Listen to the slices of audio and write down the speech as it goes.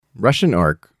Russian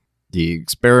Ark, the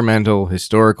experimental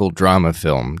historical drama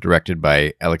film directed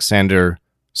by Alexander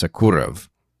Sokurov,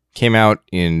 came out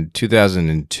in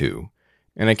 2002.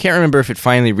 And I can't remember if it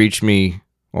finally reached me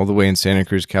all the way in Santa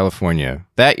Cruz, California,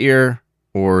 that year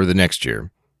or the next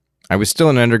year. I was still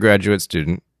an undergraduate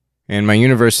student, and my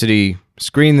university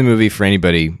screened the movie for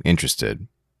anybody interested.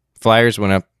 Flyers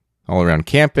went up all around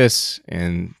campus,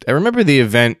 and I remember the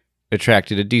event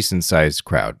attracted a decent-sized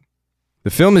crowd. The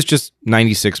film is just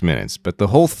 96 minutes, but the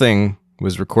whole thing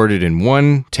was recorded in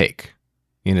one take,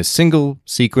 in a single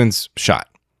sequence shot.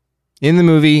 In the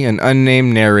movie, an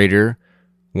unnamed narrator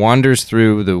wanders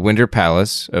through the Winter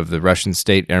Palace of the Russian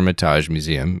State Hermitage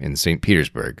Museum in St.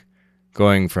 Petersburg,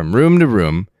 going from room to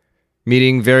room,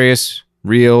 meeting various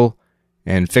real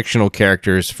and fictional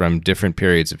characters from different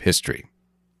periods of history.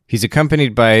 He's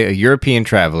accompanied by a European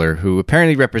traveler who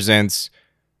apparently represents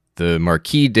the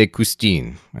Marquis de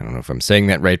Custine. I don't know if I'm saying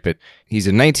that right, but he's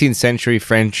a 19th century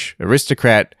French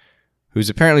aristocrat who's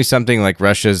apparently something like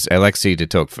Russia's Alexei de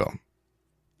Tocqueville.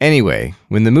 Anyway,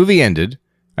 when the movie ended,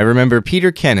 I remember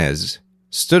Peter Kenez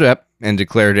stood up and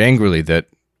declared angrily that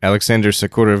Alexander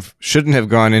Sokurov shouldn't have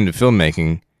gone into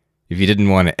filmmaking if he didn't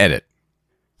want to edit.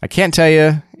 I can't tell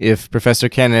you if Professor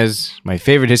Kenez, my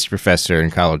favorite history professor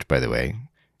in college, by the way,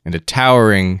 and a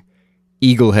towering,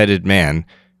 eagle-headed man,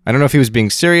 I don't know if he was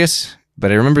being serious,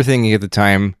 but I remember thinking at the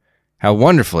time how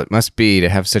wonderful it must be to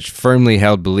have such firmly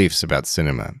held beliefs about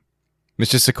cinema.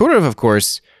 Mr. Sokurov, of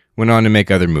course, went on to make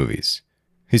other movies.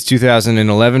 His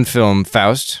 2011 film,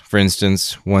 Faust, for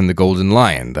instance, won the Golden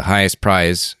Lion, the highest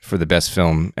prize for the best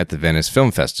film at the Venice Film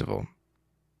Festival.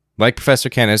 Like Professor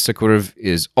Kenez, Sokurov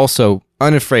is also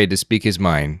unafraid to speak his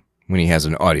mind when he has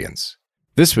an audience.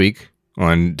 This week,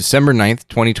 on December 9th,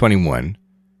 2021,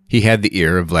 he had the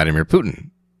ear of Vladimir Putin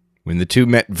when the two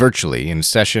met virtually in a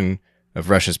session of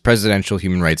Russia's Presidential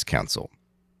Human Rights Council.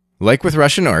 Like with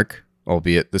Russian Ark,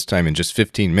 albeit this time in just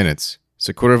 15 minutes,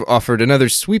 Sokurov offered another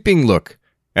sweeping look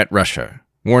at Russia,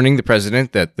 warning the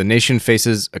president that the nation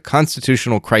faces a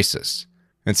constitutional crisis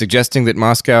and suggesting that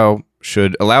Moscow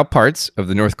should allow parts of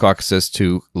the North Caucasus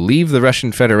to leave the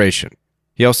Russian Federation.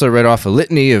 He also read off a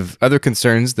litany of other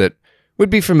concerns that would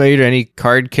be familiar to any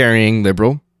card-carrying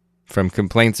liberal, from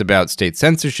complaints about state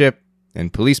censorship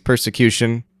and police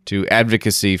persecution to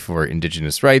advocacy for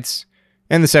indigenous rights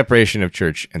and the separation of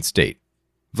church and state.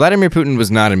 Vladimir Putin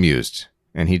was not amused,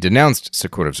 and he denounced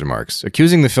Sokurov's remarks,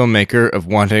 accusing the filmmaker of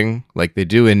wanting, like they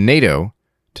do in NATO,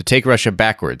 to take Russia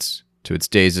backwards to its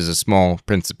days as a small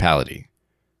principality.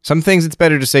 Some things it's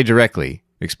better to say directly,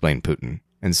 explained Putin,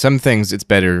 and some things it's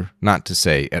better not to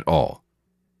say at all.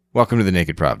 Welcome to the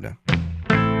Naked Pravda.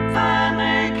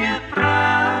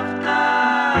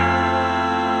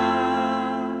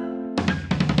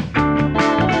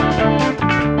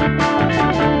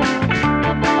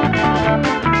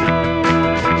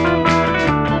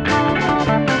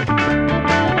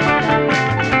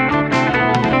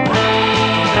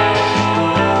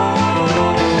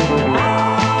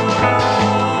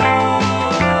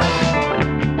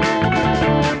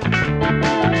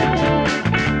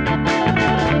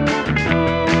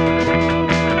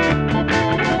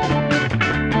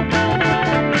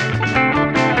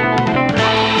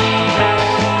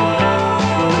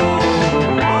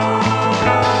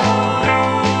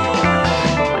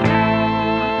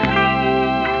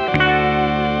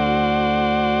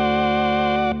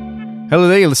 Hello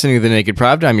there, you're listening to The Naked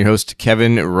Pravda. I'm your host,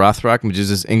 Kevin Rothrock,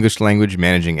 Majiza's English language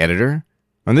managing editor.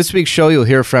 On this week's show, you'll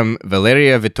hear from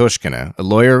Valeria Vitoshkina, a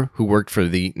lawyer who worked for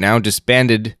the now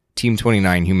disbanded Team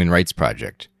 29 Human Rights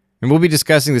Project. And we'll be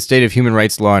discussing the state of human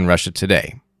rights law in Russia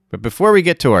today. But before we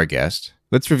get to our guest,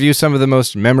 let's review some of the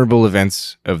most memorable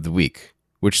events of the week,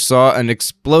 which saw an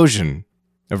explosion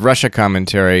of Russia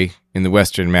commentary in the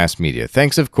Western mass media,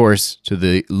 thanks, of course, to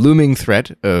the looming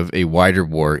threat of a wider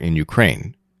war in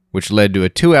Ukraine, which led to a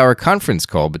 2-hour conference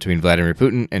call between Vladimir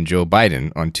Putin and Joe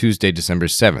Biden on Tuesday, December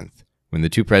 7th, when the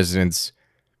two presidents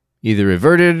either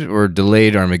averted or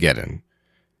delayed Armageddon.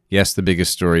 Yes, the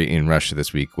biggest story in Russia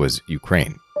this week was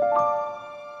Ukraine.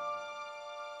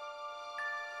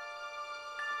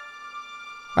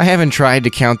 I haven't tried to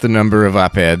count the number of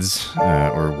op-eds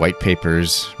or white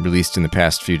papers released in the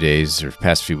past few days or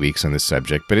past few weeks on this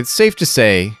subject, but it's safe to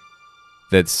say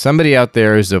that somebody out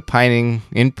there is opining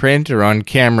in print or on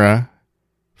camera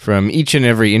from each and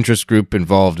every interest group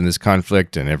involved in this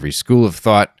conflict and every school of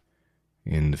thought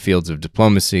in the fields of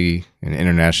diplomacy and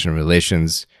international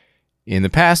relations. In the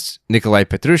past, Nikolai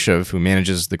Patrushev, who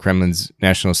manages the Kremlin's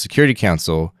National Security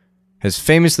Council, has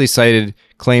famously cited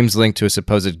claims linked to a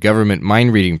supposed government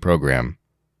mind-reading program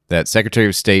that Secretary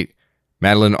of State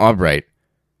Madeleine Albright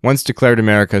once declared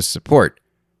America's support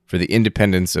for the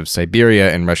independence of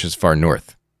Siberia and Russia's far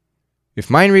north. If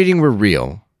mind reading were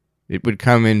real, it would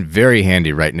come in very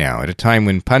handy right now, at a time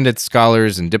when pundits,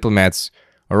 scholars, and diplomats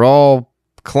are all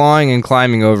clawing and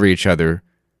climbing over each other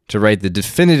to write the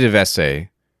definitive essay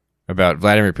about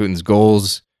Vladimir Putin's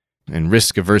goals and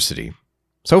risk aversity.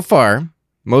 So far,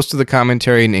 most of the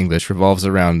commentary in English revolves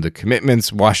around the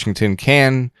commitments Washington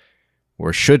can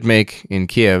or should make in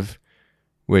Kiev,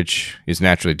 which is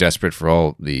naturally desperate for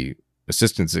all the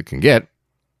assistance it can get.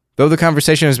 Though the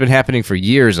conversation has been happening for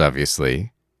years,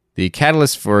 obviously, the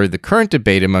catalyst for the current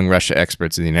debate among Russia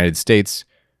experts in the United States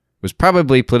was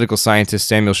probably political scientist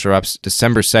Samuel Sharup's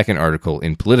December 2nd article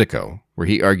in Politico, where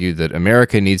he argued that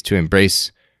America needs to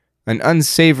embrace an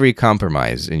unsavory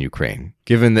compromise in Ukraine,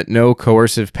 given that no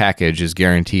coercive package is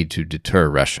guaranteed to deter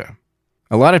Russia.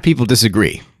 A lot of people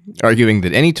disagree, arguing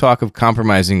that any talk of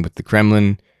compromising with the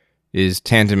Kremlin is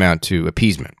tantamount to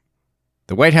appeasement.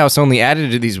 The White House only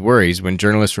added to these worries when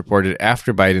journalists reported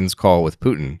after Biden's call with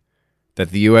Putin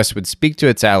that the U.S. would speak to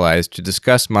its allies to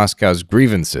discuss Moscow's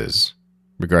grievances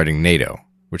regarding NATO,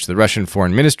 which the Russian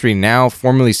Foreign Ministry now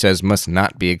formally says must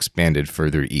not be expanded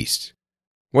further east.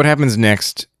 What happens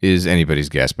next is anybody's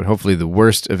guess, but hopefully the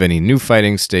worst of any new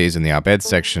fighting stays in the op-ed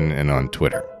section and on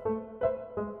Twitter.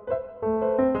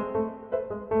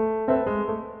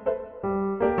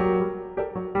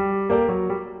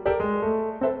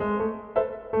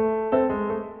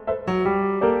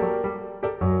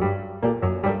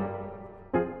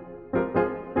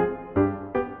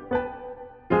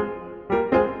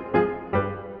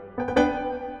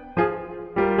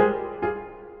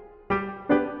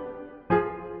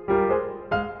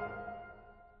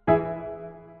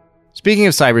 Speaking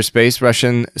of cyberspace,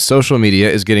 Russian social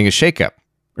media is getting a shakeup.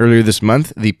 Earlier this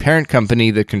month, the parent company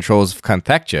that controls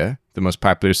VKontakte, the most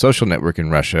popular social network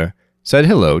in Russia, said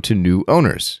hello to new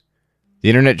owners. The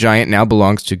internet giant now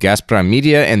belongs to Gazprom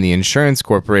Media and the insurance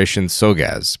corporation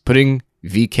Sogaz, putting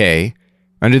VK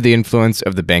under the influence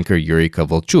of the banker Yuri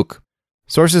Kovalchuk.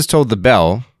 Sources told The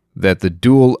Bell that the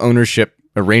dual ownership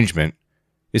arrangement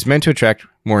is meant to attract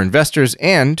more investors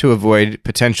and to avoid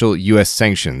potential U.S.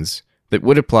 sanctions that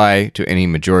would apply to any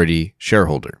majority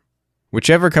shareholder.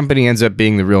 Whichever company ends up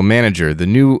being the real manager, the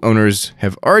new owners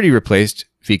have already replaced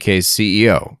VK's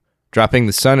CEO, dropping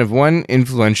the son of one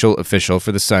influential official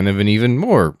for the son of an even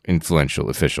more influential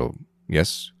official.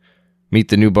 Yes, meet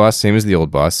the new boss, same as the old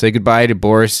boss. Say goodbye to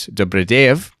Boris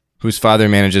Dobrodeyev, whose father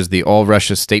manages the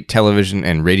All-Russia State Television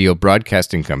and Radio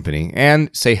Broadcasting Company, and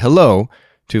say hello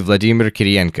to Vladimir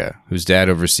Kirienko, whose dad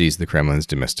oversees the Kremlin's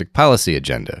domestic policy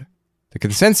agenda. The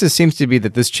consensus seems to be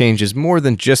that this change is more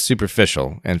than just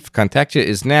superficial, and VKontakte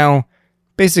is now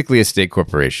basically a state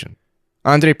corporation.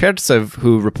 Andrei Pertsev,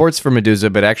 who reports for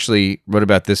Meduza but actually wrote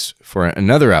about this for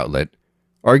another outlet,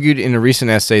 argued in a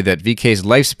recent essay that VK's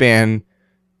lifespan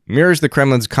mirrors the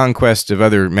Kremlin's conquest of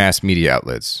other mass media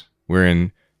outlets,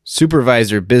 wherein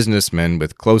supervisor businessmen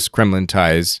with close Kremlin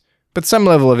ties, but some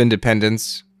level of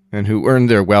independence, and who earned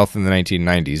their wealth in the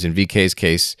 1990s. In VK's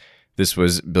case, this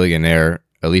was billionaire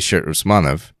Alisher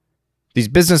Usmanov. These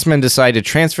businessmen decide to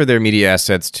transfer their media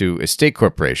assets to a state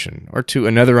corporation or to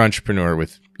another entrepreneur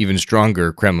with even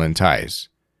stronger Kremlin ties.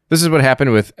 This is what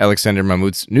happened with Alexander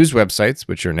Mamut's news websites,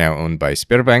 which are now owned by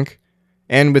Sberbank,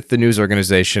 and with the news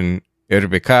organization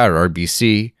RBK or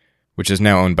RBC, which is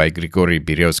now owned by Grigory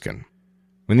Berezkin.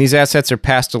 When these assets are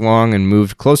passed along and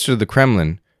moved closer to the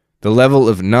Kremlin, the level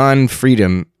of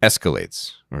non-freedom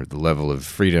escalates, or the level of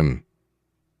freedom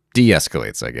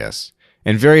de-escalates, I guess.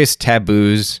 And various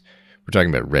taboos, we're talking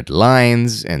about red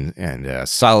lines and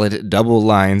solid double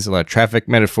lines, a lot of traffic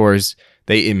metaphors,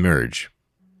 they emerge.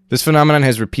 This phenomenon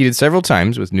has repeated several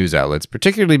times with news outlets,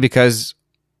 particularly because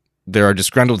there are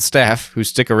disgruntled staff who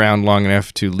stick around long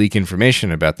enough to leak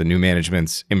information about the new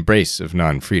management's embrace of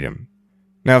non-freedom.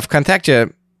 Now,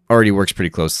 VKontakte already works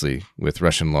pretty closely with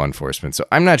Russian law enforcement, so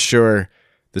I'm not sure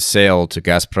the sale to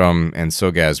Gazprom and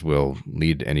Sogaz will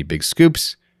lead any big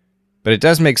scoops. But it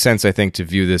does make sense, I think, to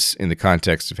view this in the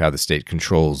context of how the state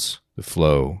controls the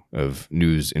flow of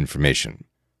news information.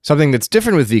 Something that's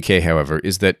different with VK, however,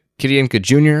 is that Kirienko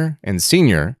Jr. and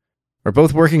Sr. are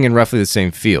both working in roughly the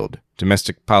same field,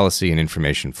 domestic policy and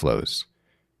information flows,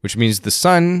 which means the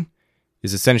son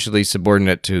is essentially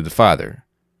subordinate to the father.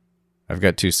 I've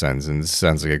got two sons, and this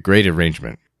sounds like a great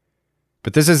arrangement.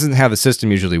 But this isn't how the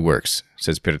system usually works,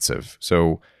 says Pertsev,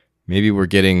 so maybe we're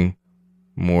getting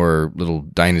more little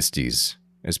dynasties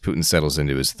as Putin settles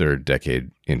into his third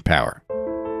decade in power.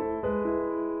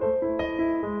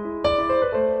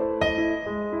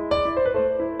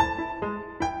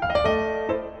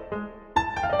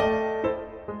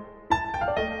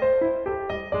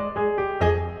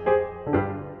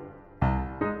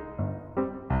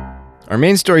 Our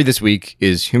main story this week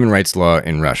is human rights law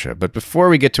in Russia. But before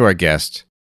we get to our guest,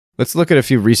 let's look at a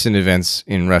few recent events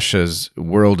in Russia's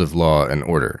world of law and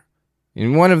order.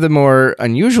 In one of the more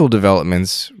unusual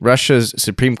developments, Russia's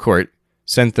Supreme Court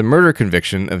sent the murder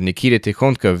conviction of Nikita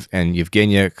Tikhonkov and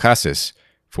Yevgenia Khassis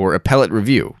for appellate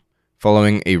review,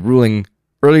 following a ruling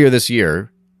earlier this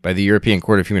year by the European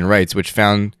Court of Human Rights, which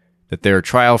found that their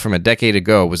trial from a decade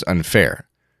ago was unfair.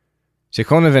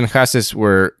 Tikhonov and Khassis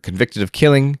were convicted of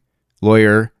killing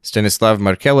lawyer Stanislav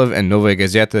Markelov and Novaya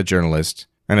Gazeta journalist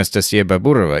Anastasia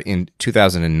Baburova in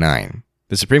 2009.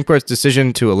 The Supreme Court's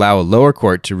decision to allow a lower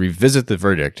court to revisit the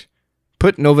verdict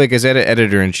put Novaya Gazeta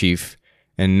editor-in-chief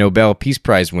and Nobel Peace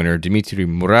Prize winner Dmitry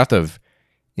Muratov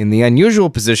in the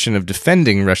unusual position of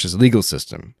defending Russia's legal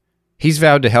system. He's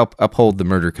vowed to help uphold the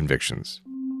murder convictions.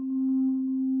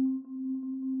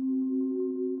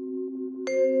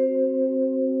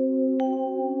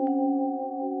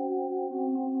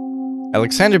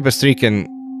 Alexander Bastrykin,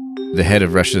 the head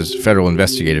of Russia's Federal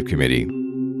Investigative Committee,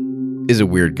 is a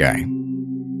weird guy.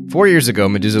 4 years ago,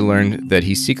 Meduza learned that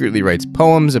he secretly writes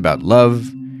poems about love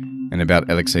and about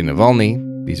Alexei Navalny,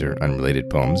 these are unrelated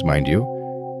poems, mind you,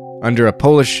 under a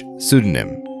Polish pseudonym,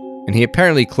 and he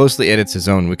apparently closely edits his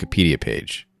own Wikipedia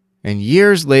page. And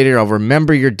years later, I'll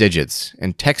remember your digits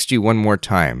and text you one more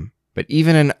time, but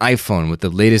even an iPhone with the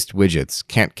latest widgets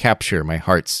can't capture my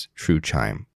heart's true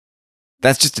chime.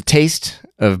 That's just a taste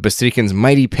of Bastrykin's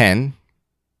mighty pen,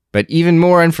 but even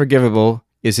more unforgivable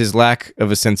is his lack of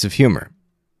a sense of humor.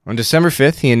 On December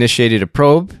 5th, he initiated a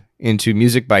probe into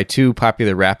music by two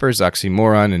popular rappers,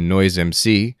 Oxymoron and Noise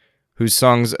MC, whose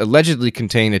songs allegedly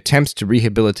contain attempts to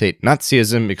rehabilitate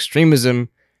Nazism, extremism,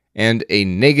 and a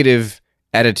negative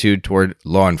attitude toward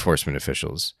law enforcement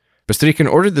officials. Bastrykin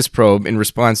ordered this probe in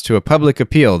response to a public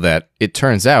appeal that, it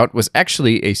turns out, was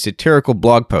actually a satirical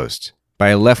blog post by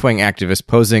a left-wing activist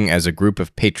posing as a group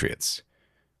of patriots.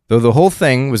 Though the whole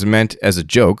thing was meant as a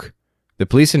joke, the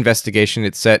police investigation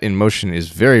it set in motion is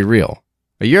very real.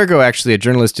 A year ago, actually, a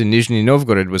journalist in Nizhny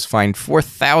Novgorod was fined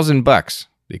 $4,000,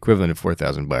 the equivalent of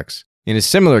 $4,000, in a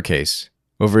similar case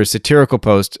over a satirical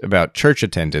post about church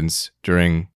attendance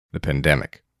during the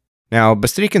pandemic. Now,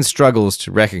 Bastrykin struggles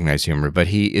to recognize humor, but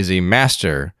he is a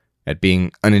master at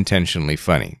being unintentionally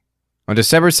funny. On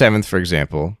December 7th, for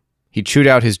example, he chewed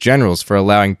out his generals for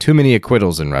allowing too many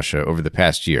acquittals in Russia over the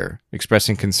past year,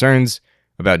 expressing concerns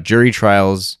about jury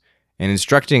trials and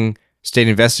instructing state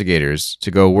investigators to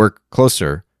go work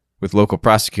closer with local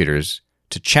prosecutors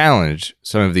to challenge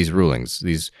some of these rulings,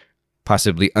 these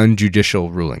possibly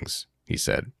unjudicial rulings, he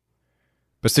said.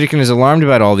 Bastrykin is alarmed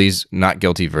about all these not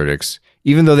guilty verdicts,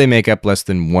 even though they make up less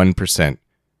than 1%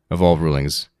 of all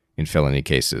rulings in felony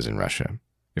cases in Russia.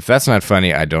 If that's not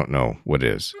funny, I don't know what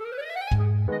is.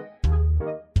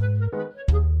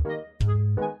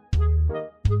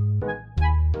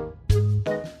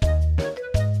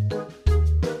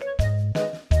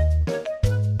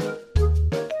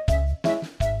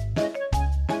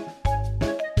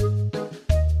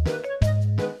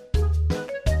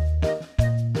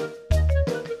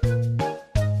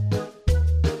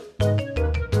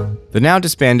 The now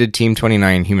disbanded Team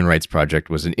 29 Human Rights Project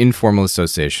was an informal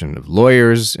association of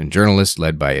lawyers and journalists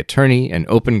led by attorney and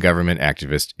open government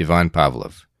activist Ivan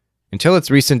Pavlov. Until its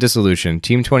recent dissolution,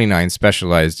 Team 29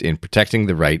 specialized in protecting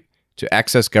the right to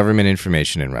access government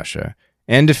information in Russia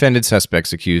and defended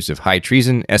suspects accused of high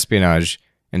treason, espionage,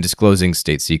 and disclosing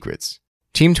state secrets.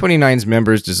 Team 29's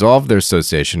members dissolved their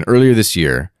association earlier this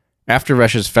year after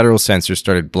Russia's federal censor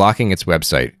started blocking its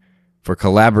website for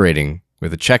collaborating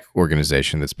with a Czech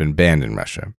organization that's been banned in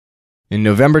Russia. In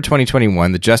November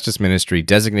 2021, the Justice Ministry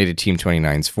designated Team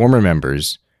 29's former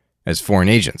members as foreign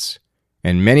agents,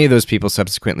 and many of those people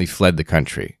subsequently fled the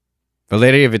country.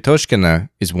 Valeria Vitoshkina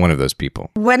is one of those people.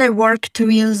 When I worked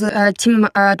with Team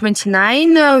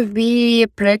 29, we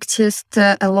practiced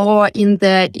a law in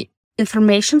the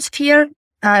information sphere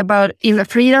about in the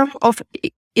freedom of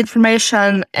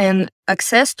information and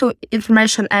access to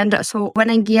information. And so when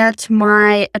I get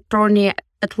my attorney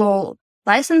at law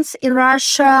license in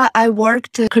Russia, I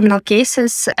worked criminal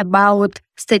cases about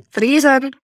state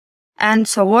treason and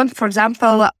so on. For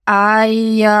example,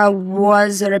 I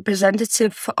was a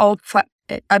representative of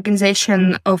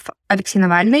organization of Alexei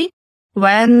Navalny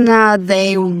when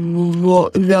they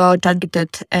were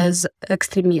targeted as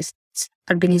extremists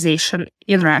organization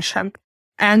in Russia.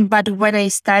 But when I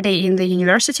study in the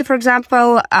university, for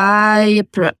example, I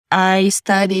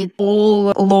studied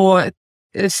all law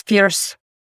spheres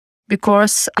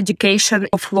because education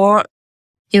of law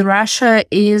in Russia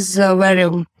is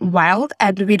very wild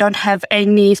and we don't have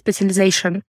any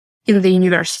specialization in the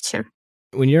university.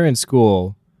 When you're in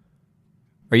school,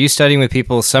 are you studying with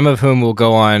people, some of whom will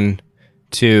go on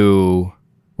to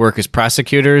work as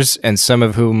prosecutors and some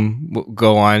of whom will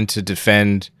go on to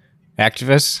defend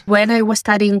activists? When I was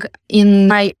studying in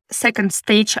my second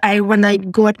stage, when I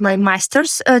got my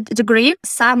master's degree,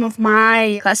 some of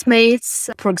my classmates,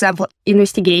 for example,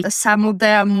 investigate. Some of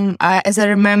them, as I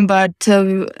remember,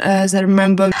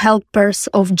 helpers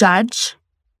of judge.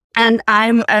 And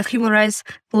I'm a human rights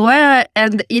lawyer,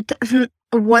 and it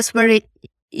was very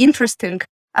interesting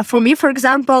for me, for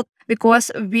example, because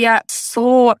we are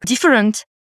so different.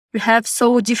 We have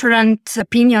so different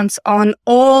opinions on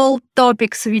all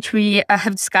topics which we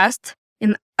have discussed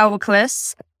in our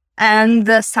class. And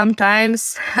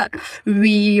sometimes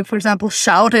we, for example,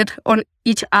 shouted on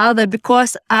each other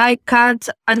because I can't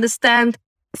understand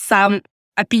some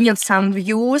opinions, some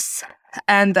views,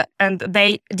 and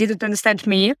they didn't understand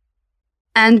me.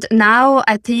 And now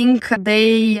I think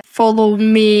they follow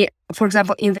me, for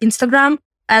example, in Instagram,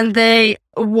 and they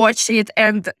watch it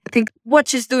and think what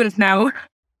she's doing now.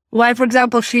 Why, for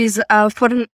example, she's a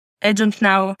foreign agent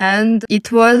now. And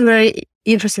it was a very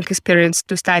interesting experience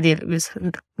to study with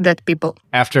that people.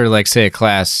 After, like, say, a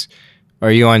class,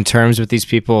 are you on terms with these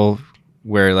people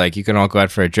where, like, you can all go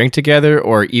out for a drink together?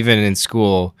 Or even in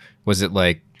school, was it,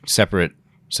 like, separate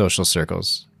social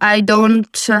circles? I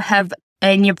don't have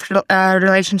any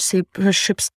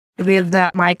relationships with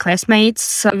my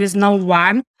classmates, with no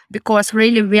one. Because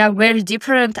really we are very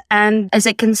different, and as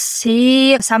I can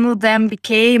see, some of them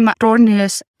became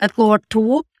attorneys at law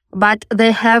too, but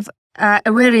they have a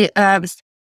very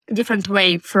different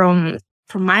way from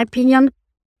my opinion,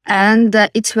 and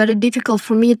it's very difficult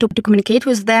for me to communicate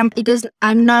with them.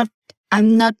 I'm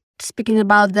not speaking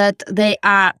about that they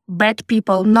are bad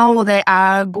people. No, they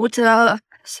are good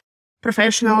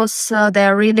professionals,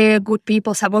 they're really good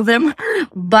people, some of them,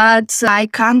 but I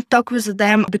can't talk with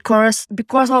them because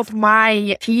of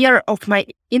my fear of my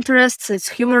interests. It's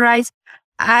human rights.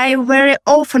 I very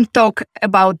often talk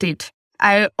about it.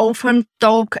 I often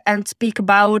talk and speak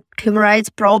about human rights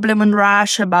problem in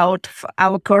Russia, about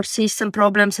our court system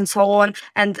problems and so on,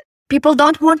 and people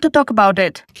don't want to talk about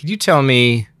it. Can you tell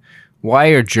me, why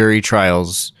are jury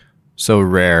trials so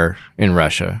rare in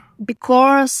Russia?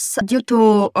 Because due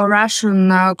to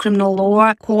Russian criminal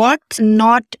law court,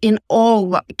 not in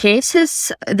all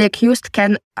cases the accused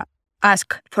can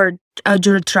ask for a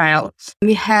jury trial.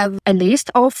 We have a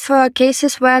list of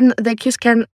cases when the accused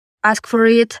can ask for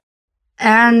it,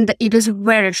 and it is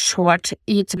very short.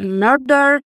 It's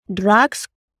murder, drugs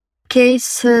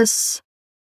cases,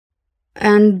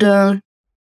 and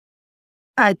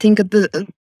I think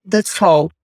that's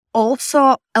all.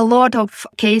 Also, a lot of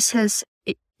cases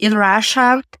in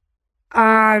Russia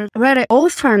are very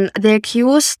often the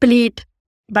accused plead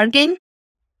bargain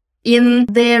in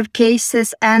their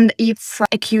cases, and if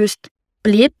accused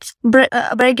pleads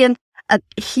bargain,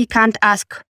 he can't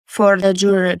ask for the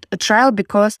jury trial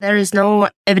because there is no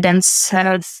evidence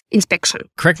inspection.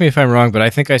 Correct me if I'm wrong, but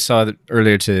I think I saw that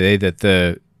earlier today that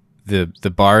the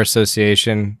Bar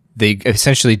Association, they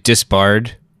essentially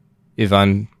disbarred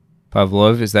Ivan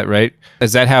Pavlov. Is that right?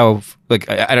 Is that how, like,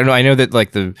 I don't know. I know that,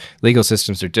 like, the legal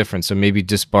systems are different, so maybe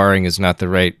disbarring is not the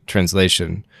right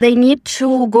translation. They need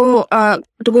to go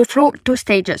through two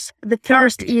stages. The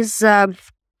first is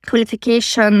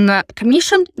qualification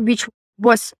commission, which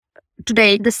was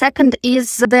today. The second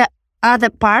is the other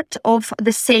part of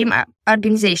the same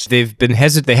organization. They've been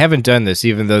hesitant. They haven't done this,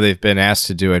 even though they've been asked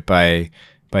to do it by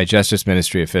Justice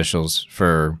Ministry officials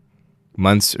for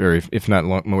months, or if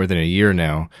not more than a year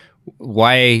now.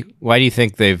 Why do you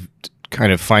think they've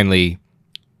kind of finally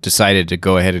decided to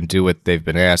go ahead and do what they've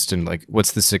been asked? And, like,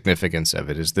 what's the significance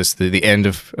of it? Is this the end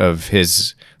of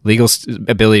his legal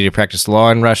ability to practice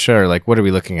law in Russia, or, like, what are we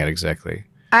looking at exactly?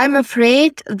 I'm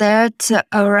afraid that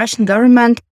our Russian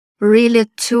government really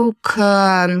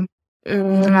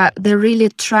they really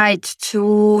tried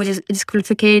to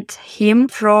disqualificate him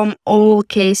from all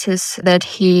cases that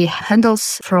he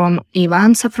handles, from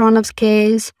Ivan Safronov's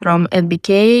case, from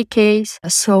MBK case,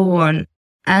 so on.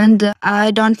 And I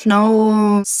don't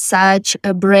know such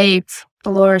a brave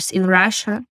lawyers in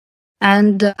Russia.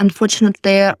 And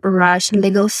unfortunately, Russian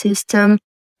legal system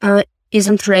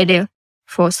isn't ready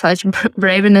for such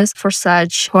braveness, for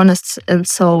such honesty, and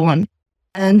so on.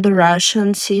 And the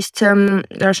Russian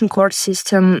court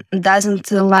system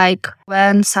doesn't like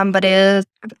when somebody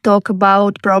talk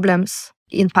about problems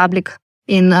in public,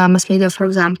 in mass media, for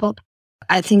example.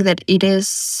 I think that it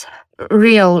is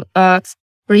real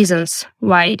reasons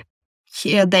why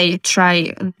they're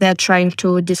trying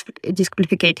to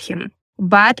disqualificate him.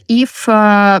 But if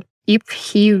if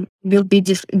he will be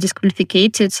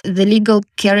disqualified, the legal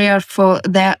career for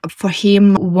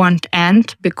him won't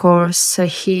end because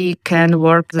he can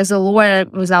work as a lawyer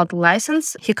without a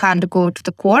license. He can't go to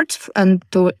the court and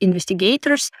to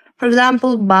investigators, for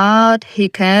example, but he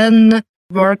can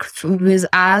work with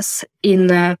us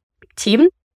in a team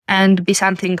and be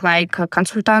something like a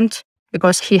consultant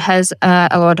because he has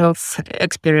a lot of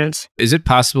experience. Is it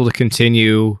possible to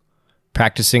continue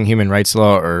practicing human rights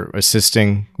law or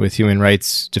assisting with human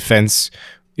rights defense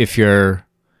if you're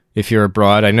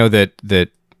abroad? I know that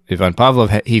Ivan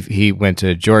Pavlov, he went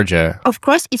to Georgia. Of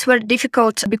course, it's very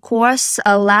difficult because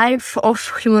a life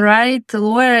of human rights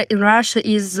lawyer in Russia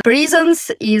is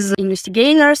prisons, is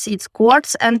investigators, it's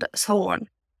courts, and so on.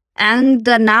 And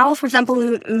now, for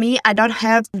example, me, I don't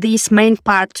have this main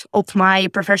part of my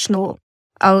professional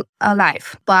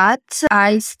life, but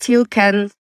I still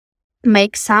can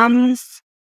make some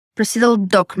procedural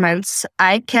documents.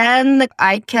 I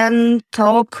can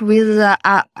talk with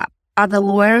other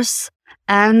lawyers,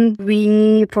 and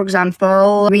for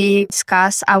example, we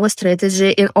discuss our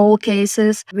strategy in all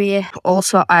cases. We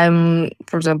also,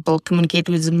 for example, communicate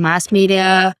with the mass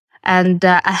media, and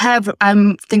I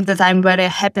think that I'm very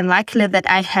happy and lucky that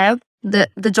I have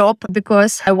the job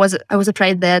because I was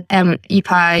afraid that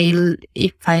if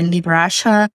I leave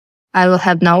Russia, I will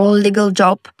have no legal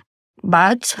job.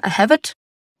 But I have it.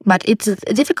 But it's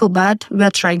difficult, but we're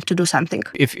trying to do something.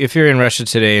 If you're in Russia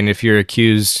today and if you're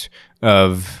accused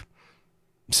of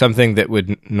something that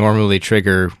would normally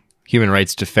trigger human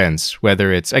rights defense,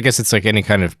 whether it's, I guess it's like any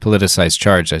kind of politicized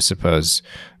charge, I suppose,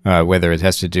 whether it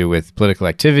has to do with political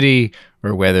activity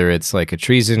or whether it's like a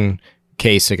treason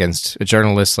case against a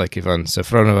journalist like Ivan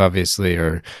Safronov, obviously,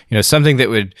 or something that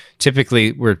would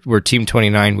typically where Team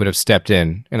 29 would have stepped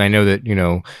in. And I know that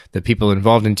the people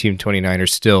involved in Team 29 are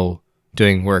still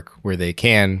doing work where they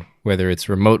can, whether it's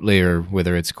remotely or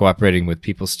whether it's cooperating with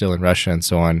people still in Russia and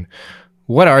so on.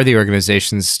 What are the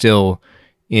organizations still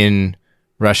in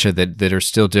Russia that are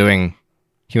still doing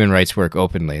human rights work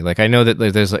openly? Like I know that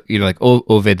there's like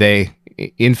OVD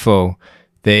Info.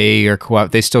 They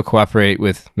still cooperate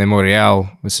with Memorial,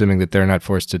 assuming that they're not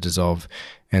forced to dissolve.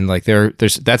 And like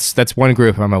that's one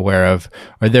group I'm aware of.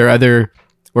 Are there other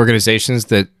organizations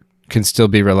that can still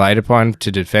be relied upon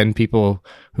to defend people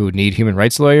who need human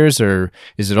rights lawyers, or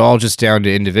is it all just down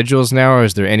to individuals now, or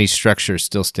is there any structure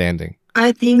still standing?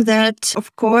 I think that,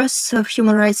 of course,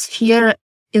 human rights sphere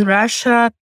in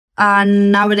Russia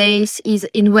nowadays is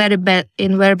in very bad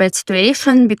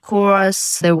situation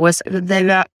because there were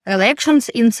elections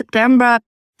in September,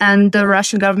 and the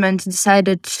Russian government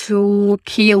decided to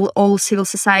kill all civil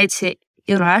society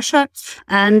in Russia.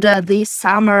 And this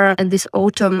summer and this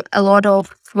autumn, a lot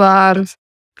of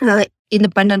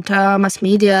independent mass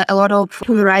media, a lot of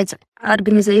human rights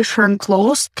organizations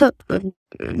closed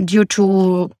due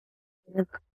to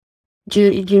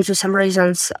some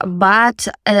reasons. But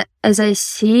as I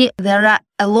see, there are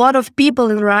a lot of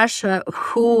people in Russia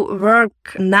who work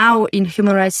now in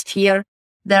human rights sphere.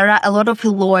 There are a lot of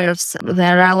lawyers,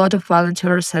 there are a lot of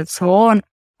volunteers and so on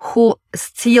who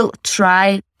still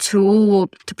try to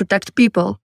protect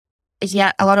people.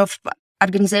 Yeah, a lot of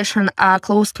organizations are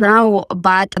closed now,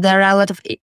 but there are a lot of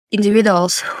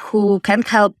individuals who can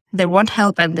help, they want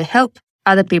help, and they help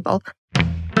other people.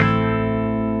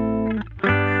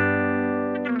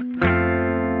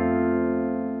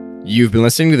 You've been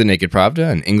listening to The Naked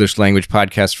Pravda, an English language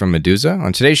podcast from Meduza.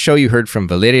 On today's show, you heard from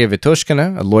Valeria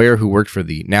Vitoshkina, a lawyer who worked for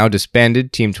the now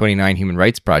disbanded Team 29 Human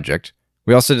Rights Project.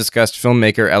 We also discussed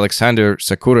filmmaker Alexander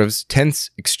Sakurov's tense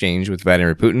exchange with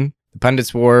Vladimir Putin, the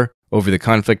pundits' war over the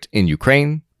conflict in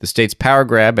Ukraine, the state's power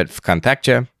grab at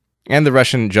Vkontakte, and the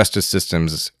Russian justice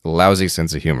system's lousy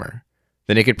sense of humor.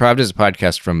 The Naked Pravda is a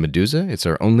podcast from Meduza. It's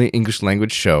our only English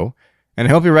language show. And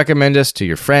I hope you recommend us to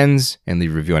your friends and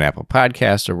leave a review on Apple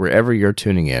Podcasts or wherever you're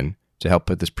tuning in to help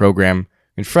put this program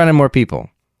in front of more people.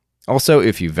 Also,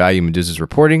 if you value Meduza's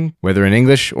reporting, whether in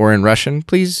English or in Russian,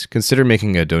 please consider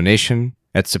making a donation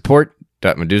at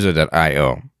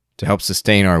support.meduza.io to help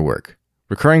sustain our work.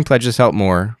 Recurring pledges help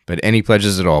more, but any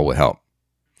pledges at all will help.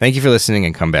 Thank you for listening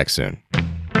and come back soon.